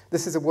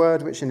 This is a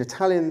word which in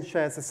Italian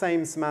shares the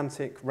same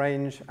semantic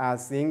range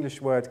as the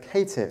English word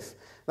caitiff.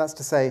 That's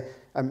to say,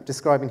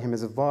 describing him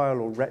as a vile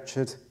or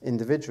wretched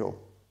individual.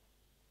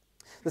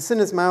 The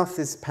sinner's mouth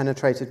is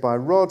penetrated by a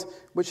rod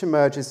which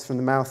emerges from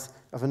the mouth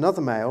of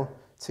another male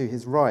to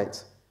his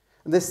right.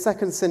 And this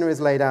second sinner is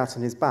laid out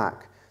on his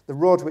back. The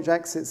rod which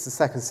exits the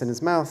second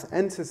sinner's mouth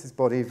enters his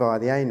body via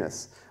the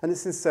anus, and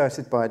it's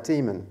inserted by a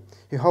demon,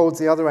 who holds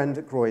the other end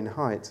at groin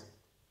height.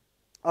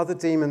 Other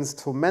demons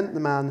torment the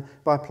man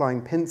by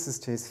applying pincers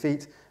to his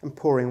feet and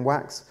pouring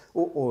wax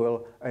or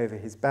oil over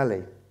his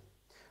belly.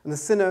 And the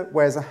sinner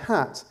wears a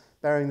hat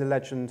bearing the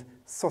legend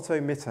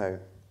sotto mito.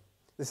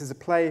 This is a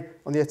play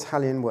on the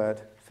Italian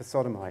word for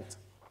sodomite.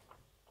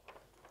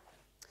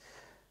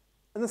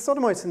 And the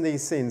sodomite in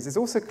these scenes is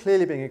also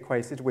clearly being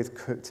equated with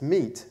cooked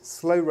meat,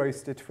 slow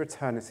roasted for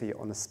eternity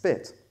on a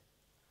spit.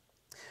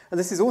 And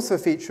this is also a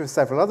feature of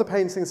several other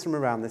paintings from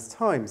around this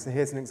time. So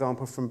here's an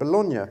example from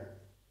Bologna.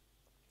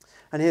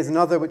 And here's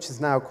another which is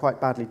now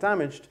quite badly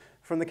damaged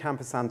from the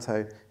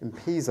Camposanto in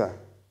Pisa.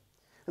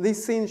 And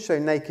these scenes show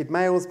naked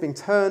males being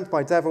turned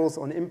by devils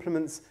on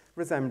implements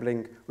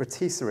resembling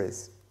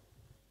rotisseries.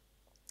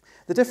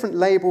 The different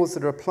labels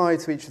that are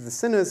applied to each of the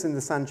sinners in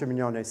the San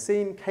Gimignano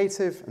scene,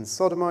 caitiff and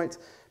sodomite,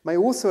 may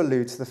also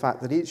allude to the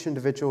fact that each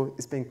individual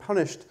is being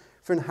punished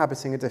for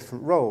inhabiting a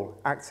different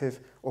role, active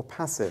or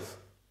passive.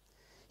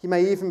 He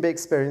may even be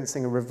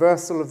experiencing a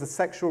reversal of the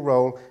sexual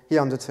role he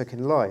undertook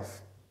in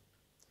life.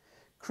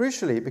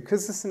 Crucially,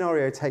 because the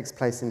scenario takes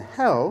place in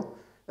hell,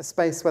 a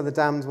space where the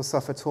damned will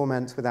suffer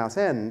torment without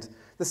end,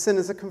 the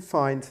sinners are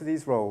confined to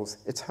these roles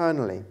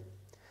eternally.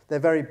 Their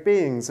very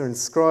beings are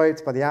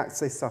inscribed by the acts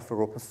they suffer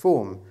or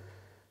perform.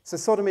 So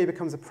sodomy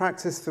becomes a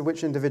practice for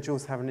which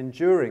individuals have an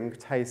enduring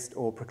taste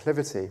or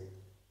proclivity.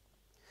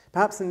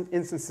 Perhaps in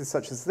instances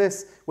such as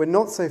this, we're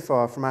not so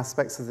far from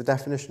aspects of the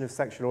definition of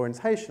sexual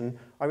orientation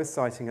I was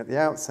citing at the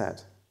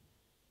outset.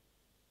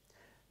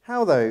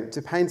 How, though,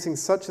 do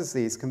paintings such as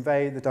these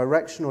convey the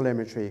directional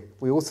imagery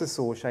we also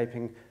saw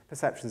shaping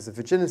perceptions of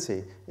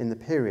virginity in the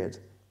period?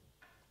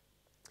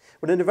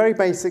 Well, in a very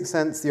basic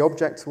sense, the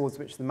object towards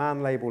which the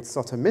man labelled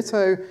sotto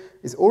mito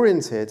is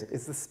oriented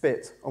is the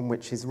spit on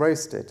which he's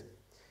roasted.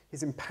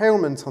 His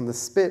impalement on the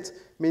spit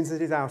means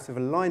that he's out of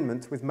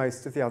alignment with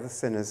most of the other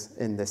sinners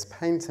in this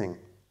painting.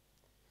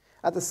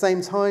 At the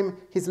same time,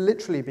 he's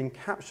literally been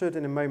captured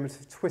in a moment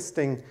of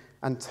twisting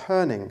and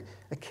turning,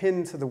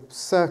 akin to the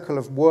circle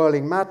of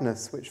whirling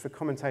madness which, for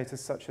commentators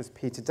such as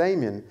Peter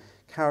Damian,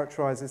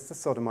 characterises the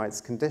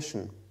sodomite's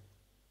condition.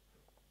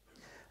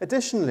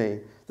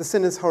 Additionally, the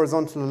sinner's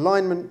horizontal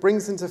alignment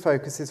brings into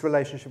focus his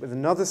relationship with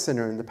another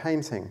sinner in the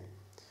painting.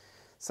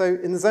 So,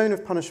 in the zone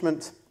of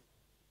punishment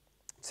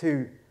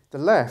to the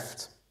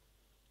left,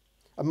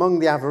 among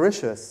the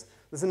avaricious,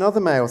 there's another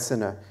male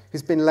sinner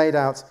who's been laid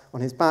out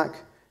on his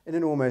back in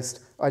an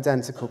almost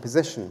identical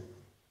position.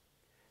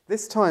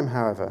 This time,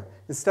 however,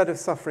 instead of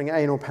suffering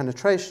anal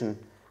penetration,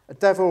 a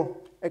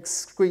devil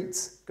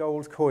excretes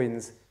gold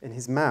coins in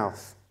his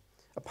mouth,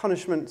 a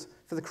punishment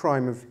for the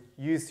crime of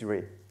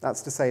usury,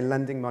 that's to say,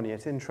 lending money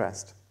at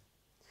interest.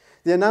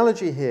 The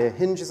analogy here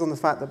hinges on the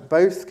fact that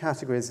both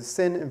categories of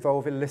sin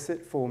involve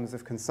illicit forms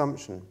of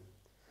consumption.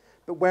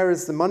 But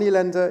whereas the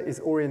moneylender is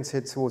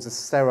oriented towards a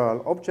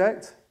sterile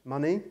object,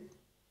 money,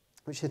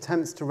 which he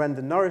attempts to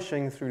render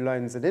nourishing through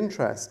loans at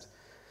interest,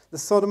 the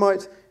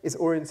sodomite is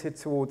oriented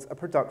towards a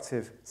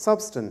productive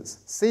substance,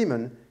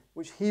 semen,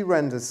 which he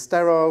renders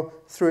sterile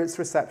through its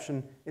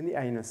reception in the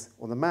anus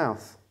or the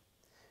mouth.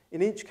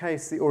 In each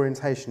case, the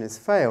orientation is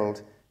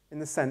failed in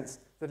the sense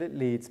that it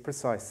leads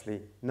precisely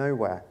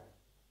nowhere.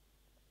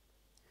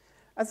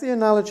 As the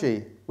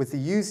analogy with the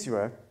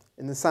usurer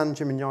in the San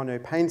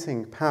Gimignano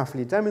painting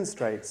powerfully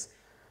demonstrates,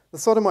 the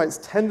sodomite's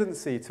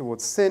tendency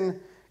towards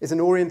sin is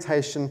an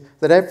orientation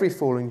that every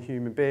fallen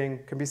human being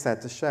can be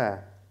said to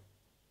share.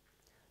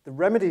 The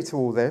remedy to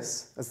all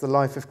this, as the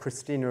life of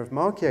Christina of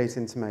Marciate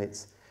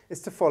intimates, is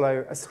to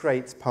follow a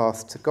straight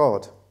path to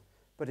God.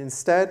 But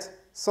instead,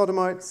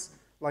 sodomites,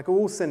 like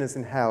all sinners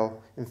in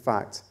hell, in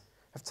fact,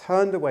 have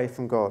turned away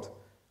from God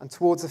and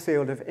towards a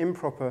field of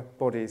improper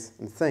bodies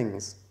and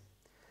things.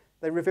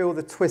 They reveal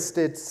the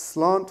twisted,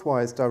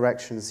 slantwise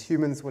directions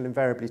humans will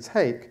invariably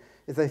take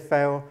if they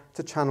fail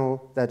to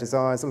channel their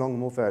desires along a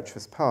more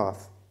virtuous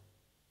path.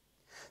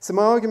 So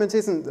my argument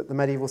isn't that the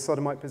medieval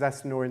sodomite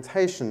possessed an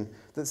orientation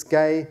that's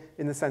gay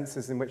in the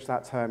senses in which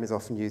that term is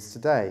often used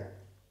today.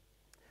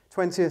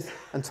 20th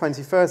and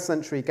 21st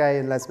century gay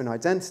and lesbian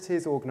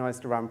identities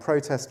organised around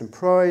protest and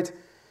pride,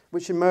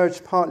 which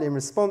emerged partly in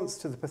response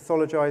to the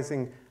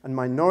pathologising and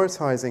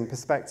minoritising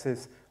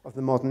perspectives of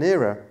the modern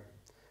era,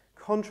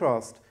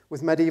 contrast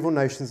with medieval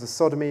notions of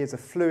sodomy as a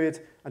fluid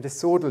and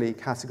disorderly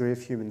category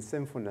of human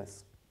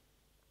sinfulness.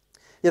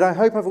 Yet I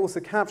hope I've also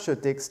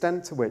captured the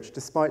extent to which,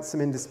 despite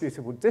some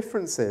indisputable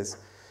differences,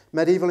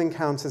 medieval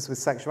encounters with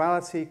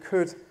sexuality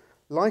could,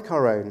 like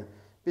our own,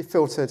 be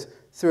filtered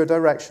through a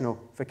directional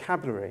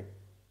vocabulary.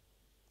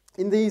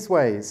 In these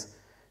ways,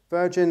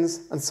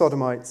 virgins and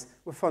sodomites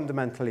were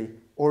fundamentally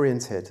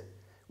oriented,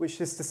 which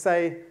is to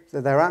say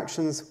that their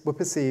actions were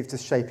perceived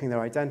as shaping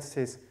their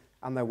identities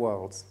and their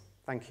worlds.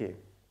 Thank you.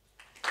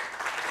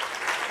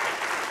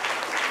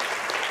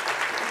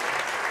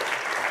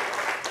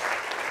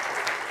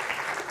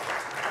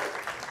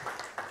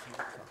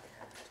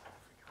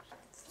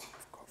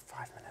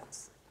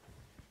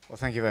 Well,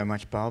 thank you very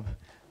much, Bob.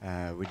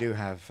 We do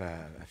have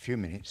a few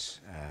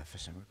minutes for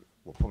some,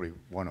 well, probably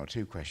one or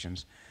two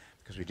questions,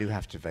 because we do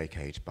have to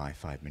vacate by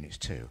 5 minutes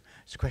too.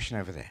 There's a question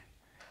over there.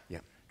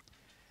 Yep.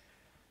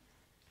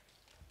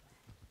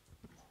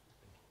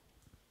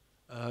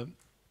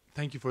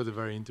 Thank you for the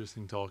very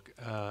interesting talk.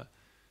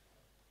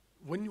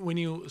 When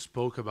you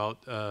spoke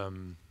about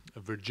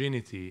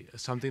virginity,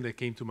 something that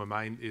came to my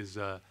mind is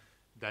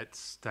that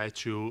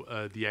statue,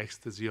 The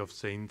Ecstasy of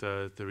Saint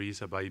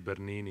Teresa by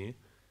Bernini,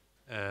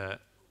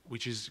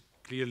 which is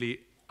clearly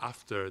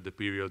after the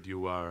period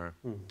you are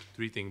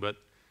treating, but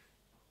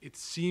it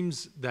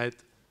seems that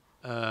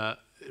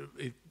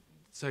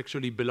it's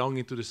actually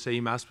belonging to the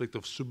same aspect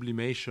of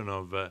sublimation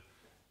of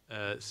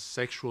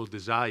sexual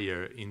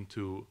desire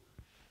into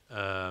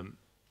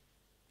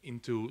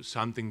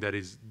something that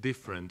is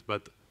different.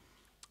 But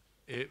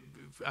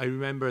I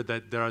remember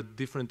that there are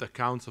different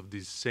accounts of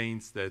these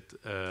saints that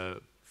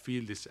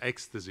feel this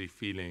ecstasy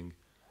feeling,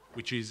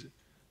 which is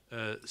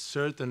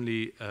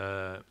certainly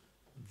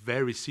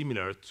very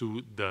similar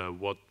to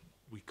what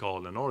we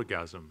call an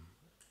orgasm.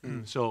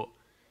 So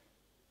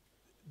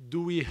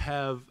do we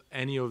have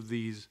any of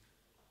these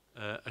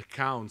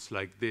accounts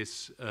like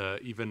this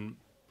even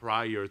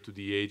prior to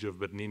the age of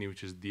Bernini,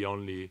 which is the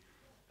only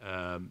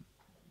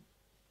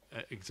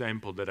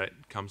example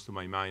that comes to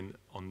my mind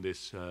on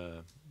this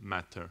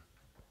matter?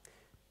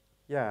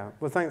 Yeah,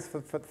 well, thanks for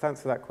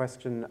that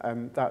question.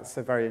 That's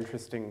a very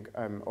interesting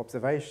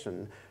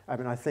observation. I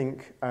mean, I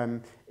think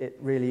it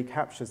really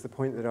captures the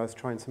point that I was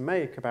trying to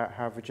make about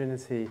how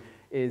virginity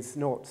is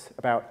not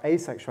about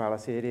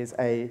asexuality, it is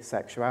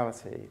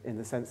asexuality, in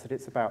the sense that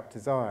it's about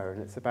desire, and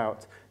it's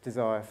about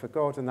desire for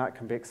God, and that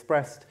can be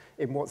expressed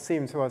in what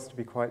seem to us to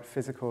be quite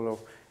physical or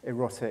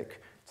erotic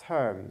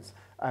terms.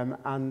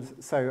 And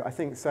so I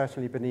think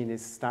certainly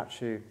Bernini's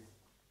statue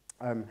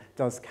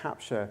does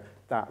capture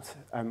that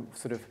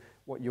sort of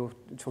what you're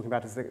talking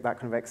about as that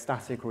kind of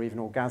ecstatic or even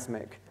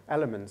orgasmic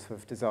element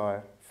of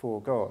desire for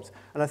God.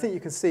 And I think you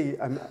can see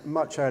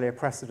much earlier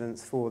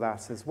precedents for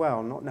that as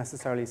well, not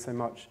necessarily so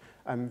much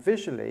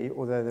visually,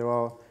 although there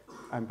are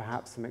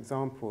perhaps some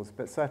examples,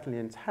 but certainly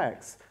in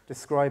text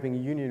describing a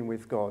union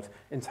with God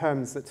in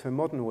terms that to a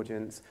modern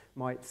audience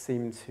might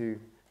seem to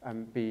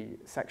be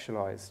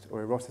sexualized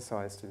or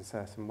eroticized in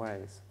certain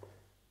ways.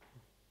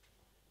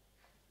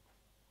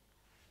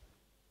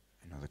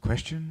 Another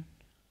question?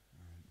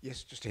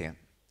 Yes, just here.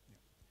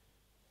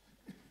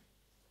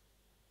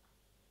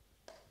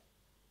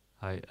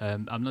 Hi,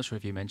 I'm not sure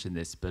if you mentioned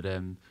this, but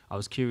I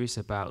was curious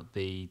about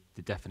the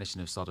definition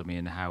of sodomy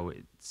and how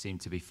it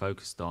seemed to be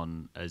focused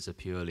on as a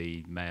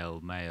purely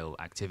male-male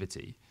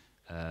activity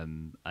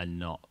and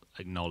not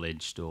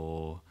acknowledged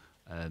or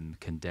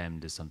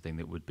condemned as something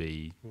that would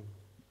be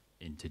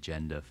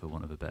intergender, for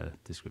want of a better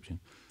description.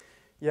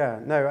 Yeah,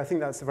 no, I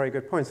think that's a very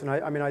good point. And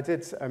I mean, I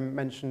did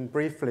mention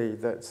briefly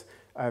that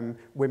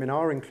women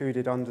are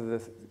included under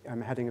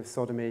the heading of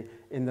sodomy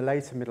in the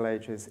later Middle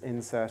Ages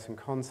in certain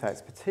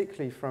contexts,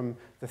 particularly from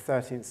the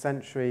 13th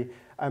century.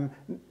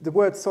 The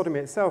word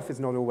sodomy itself is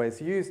not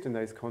always used in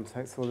those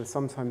contexts, although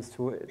sometimes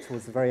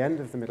towards the very end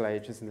of the Middle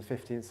Ages in the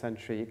 15th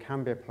century it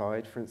can be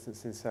applied, for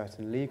instance, in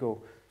certain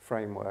legal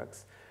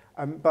frameworks.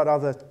 But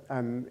other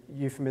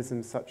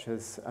euphemisms such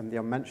as the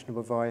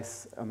unmentionable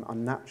vice,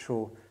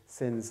 unnatural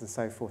sins and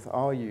so forth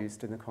are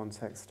used in the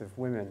context of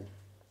women.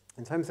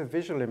 In terms of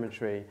visual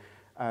imagery,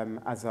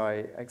 as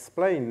I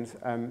explained,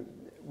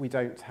 we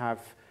don't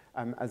have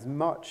as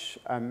much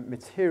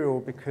material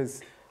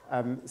because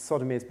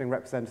sodomy is being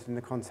represented in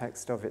the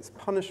context of its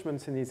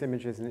punishment in these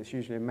images, and it's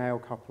usually a male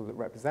couple that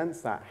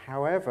represents that.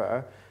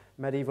 However,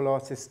 medieval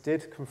artists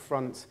did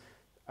confront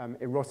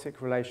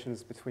erotic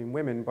relations between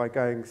women by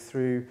going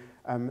through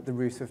the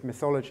route of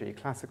mythology,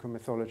 classical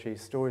mythology,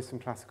 stories from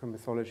classical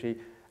mythology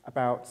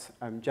about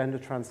gender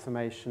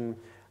transformation.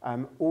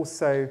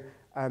 Also,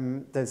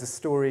 there's a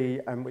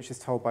story which is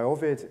told by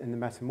Ovid in the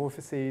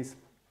Metamorphoses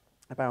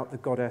about the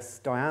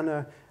goddess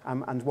Diana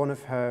and one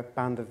of her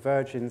band of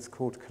virgins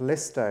called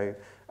Callisto,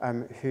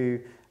 who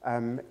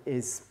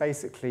is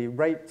basically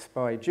raped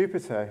by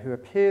Jupiter, who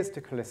appears to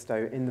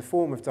Callisto in the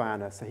form of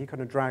Diana. So he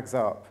kind of drags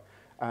up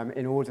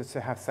in order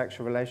to have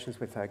sexual relations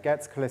with her,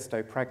 gets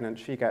Callisto pregnant,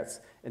 she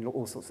gets in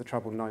all sorts of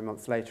trouble 9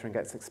 months later and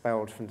gets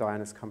expelled from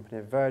Diana's company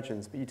of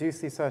virgins. But you do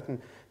see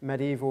certain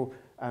medieval,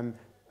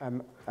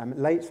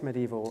 late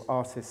medieval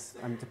artists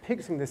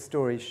depicting this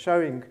story,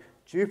 showing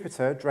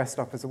Jupiter dressed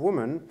up as a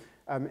woman,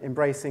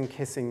 embracing,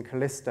 kissing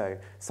Callisto.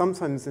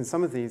 Sometimes in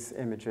some of these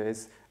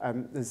images,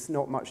 there's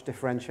not much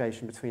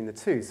differentiation between the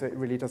two, so it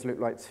really does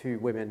look like two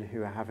women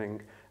who are having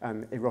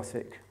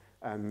erotic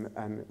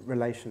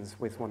relations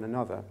with one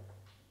another.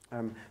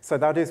 So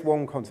that is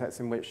one context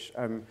in which,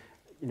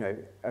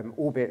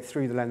 albeit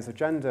through the lens of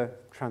gender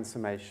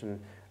transformation,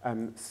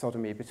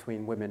 sodomy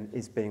between women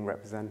is being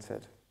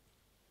represented.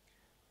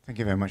 Thank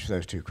you very much for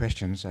those two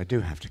questions. I do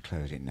have to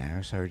close it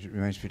now, so it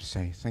remains me to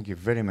say thank you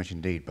very much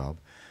indeed, Bob,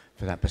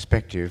 for that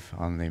perspective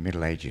on the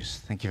Middle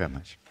Ages. Thank you very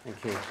much.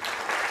 Thank you.